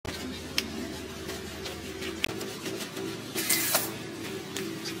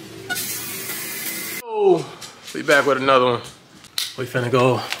Yo, we back with another one. We finna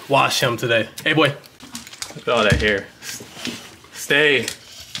go wash him today. Hey boy, look at all that hair. Stay.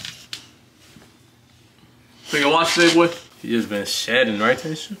 We gonna wash today, boy? You just been shedding, right,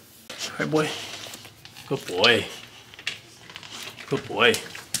 Tasha? Hey boy. Good boy. Good boy.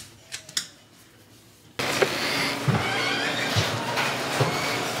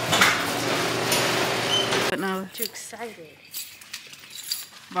 But now, too excited.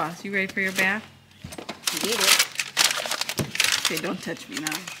 Boss, you ready for your bath? You need it. Okay, don't touch me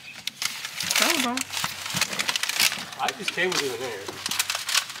now. Tell her, boss. I just came with you in there.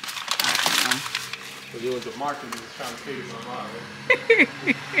 But you and the market was trying to figure something out,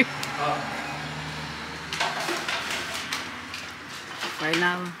 right? Right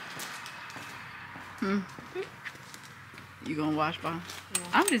now. You gonna wash, boss? Yeah.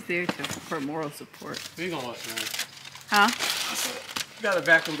 I'm just there for moral support. We gonna wash him. Huh? You got a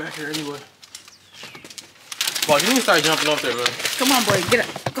vacuum back here anyway. Boss, you need to start jumping up there, bro. Come on, boy. Get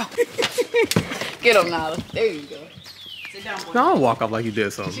up. Go. Get up, Nala. There you go. Sit down, boy. No, don't walk up like you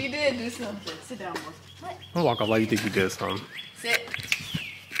did something. She did do something. Sit down, boy. What? Don't walk up like you think you did something. Sit.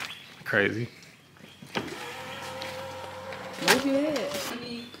 Crazy. Move your head.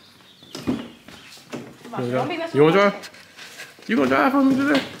 Come on, You wanna drive? You gonna drive for me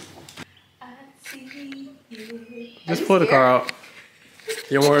today? Just pull the car out.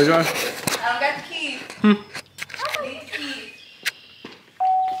 You don't want to drive? I don't got the keys. I need the keys.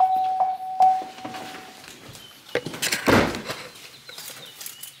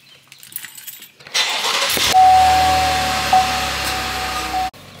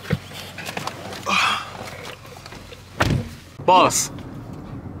 Boss.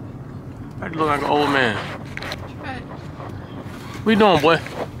 I look like an old man. What you doing, boy?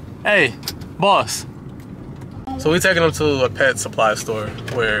 Hey, boss. So we taking them to a pet supply store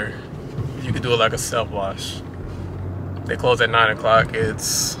where you can do it like a self-wash. They close at 9 o'clock.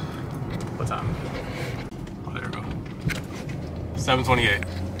 It's, what time? Oh, there we go. 7:28.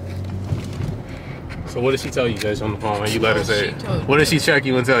 So what did she tell you guys on the phone when you let her say it? What did she check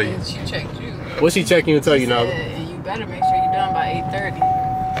you and tell you? She checked you. What she check you and tell you now? And you better make sure you're done by 8:30.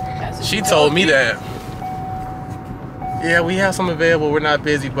 That's what She told me that. Yeah, we have some available. We're not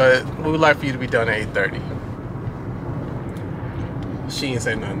busy, but we would like for you to be done at 8:30. She ain't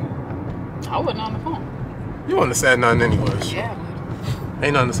say nothing. I wasn't on the phone. You wouldn't have said nothing anyways. Yeah, but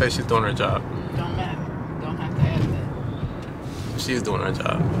Ain't nothing to say. She's doing her job. don't matter. Don't have to add that. She's doing her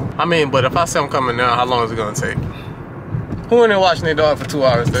job. I mean, but if I say I'm coming now, how long is it gonna take? Who in there watching their dog for 2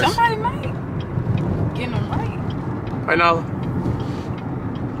 hours? Somebody might. Getting them right. Right, Nala?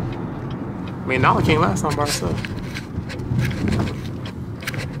 I mean, Nala came last time by herself.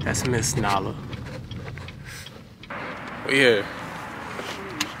 That's Miss Nala. But yeah.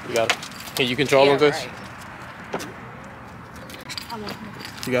 You got it. Can you control them, this? Right.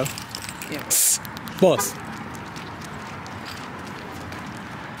 You got it? Yeah. Boss.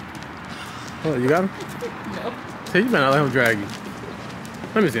 Oh, you got him? No. Hey, you better not let him drag you.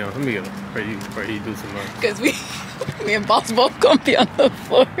 Let me see him. Let me get him. Where he do some Because me and boss both gonna be on the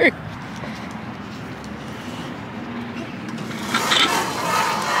floor.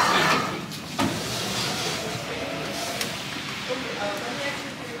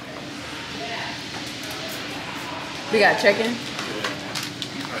 We got to check in.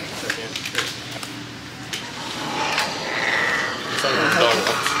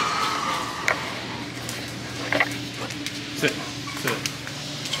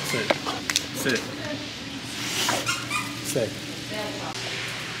 Sit. Stay.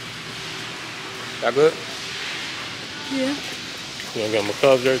 That good? Yeah. You gonna get him a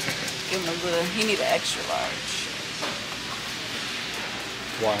Cubs jersey? Give him a little. He need an extra large.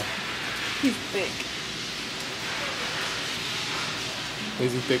 Why? He's thick.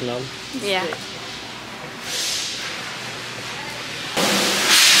 Is he thick now? Yeah.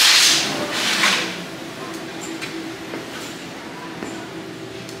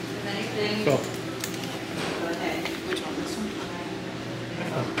 Go. Which one? This one?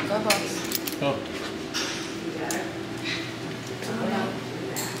 Go, boss. Go.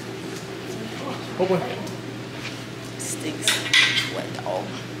 Oh boy. Stinks. Wet dog.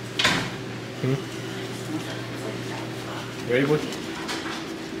 Ready, boy?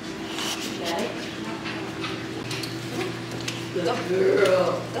 Go,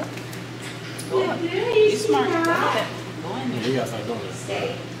 girl. Go. You smart. Go in there. You gotta start doing this.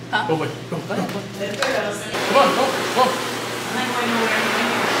 Huh? Go, boy. Go. Go ahead, boy. Come on, go. I'm not going nowhere.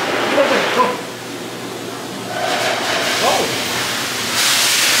 Go, boy. Go. Go.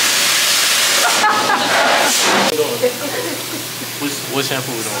 What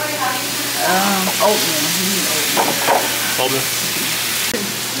shampoo we doing? Oatmeal. He needs oatmeal. Oatmeal.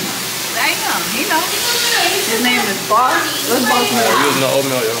 Damn, he knows. His name is Boss. What's Boss name? We're using the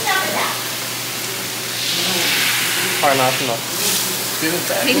oatmeal, yo. Alright, now it's enough.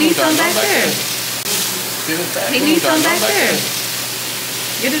 He needs some back there. He needs some back there.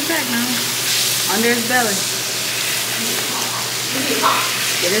 Get his back now. Under his belly.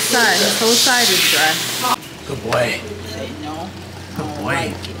 Get his side. His whole side is dry. Good boy. Say no. Good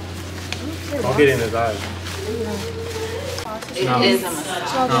boy. Don't get in his eyes. It is a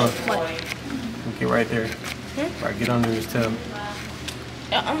massage. No. Get right there. Right, get under his tail.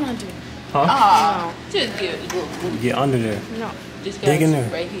 I'm gonna do it. Huh? Oh, just give it a good Get under there. No, just Dig in there.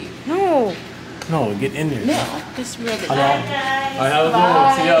 right here. No. No, get in there. No, just rub it. Hello. Alright, have a good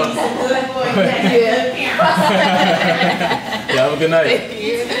one. See y'all. Yeah, have a good night.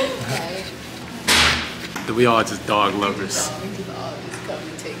 We all just dog lovers. We just all just come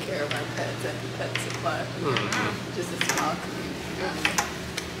and take care of our pets at the pet supply. Just a small community.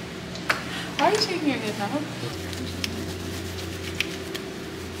 Why are you shaking your head now?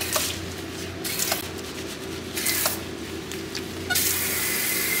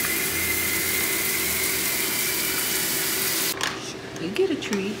 You get a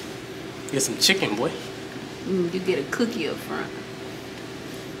treat. Get some chicken, boy. You get a cookie up front.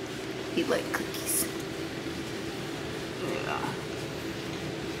 He like cookies. Yeah.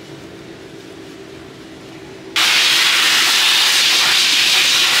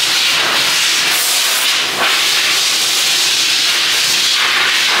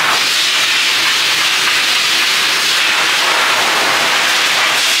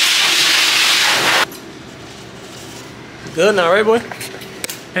 Good now, right, boy?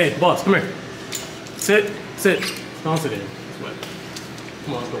 Hey, boss, come here. Sit, sit. Don't sit there. Sweat.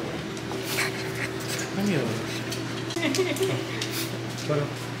 Come on, let's go. Come here. Shut up.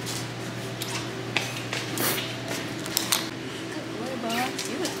 Boy, boss,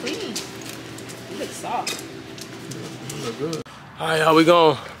 you look clean. You look soft. You look good. All right, how we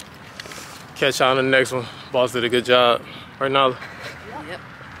going? Catch y'all on the next one. Boss did a good job. Right now, Yep.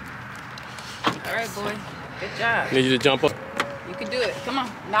 All right, boy. Good job. need you to jump up. You can do it. Come on.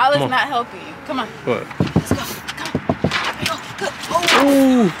 Knowledge Come on. not helping you. Come on. What? Let's go. Come on. Go. Good. Oh.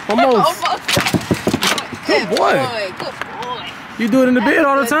 Ooh, almost. Almost. Good boy. Good boy. You do it in the bed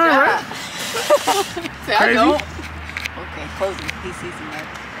all the Good time, job. right? Say, I Crazy. don't. Okay, close him. He sees him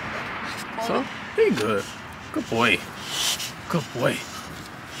right. So, he good. Good boy. Good boy.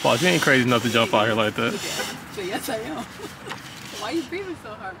 Boss, you ain't crazy enough to jump out here like that. So yes, I am. Why are you breathing so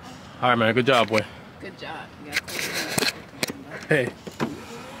hard? All right, man. Good job, boy. Good job. You gotta close your mouth. Hey.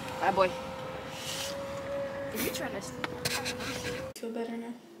 Bye, boy. Are you trying to feel better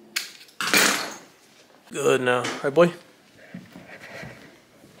now? Good now. Right, boy?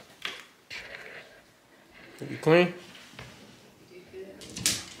 You clean?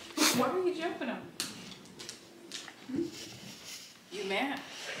 Why are you jumping him? You mad?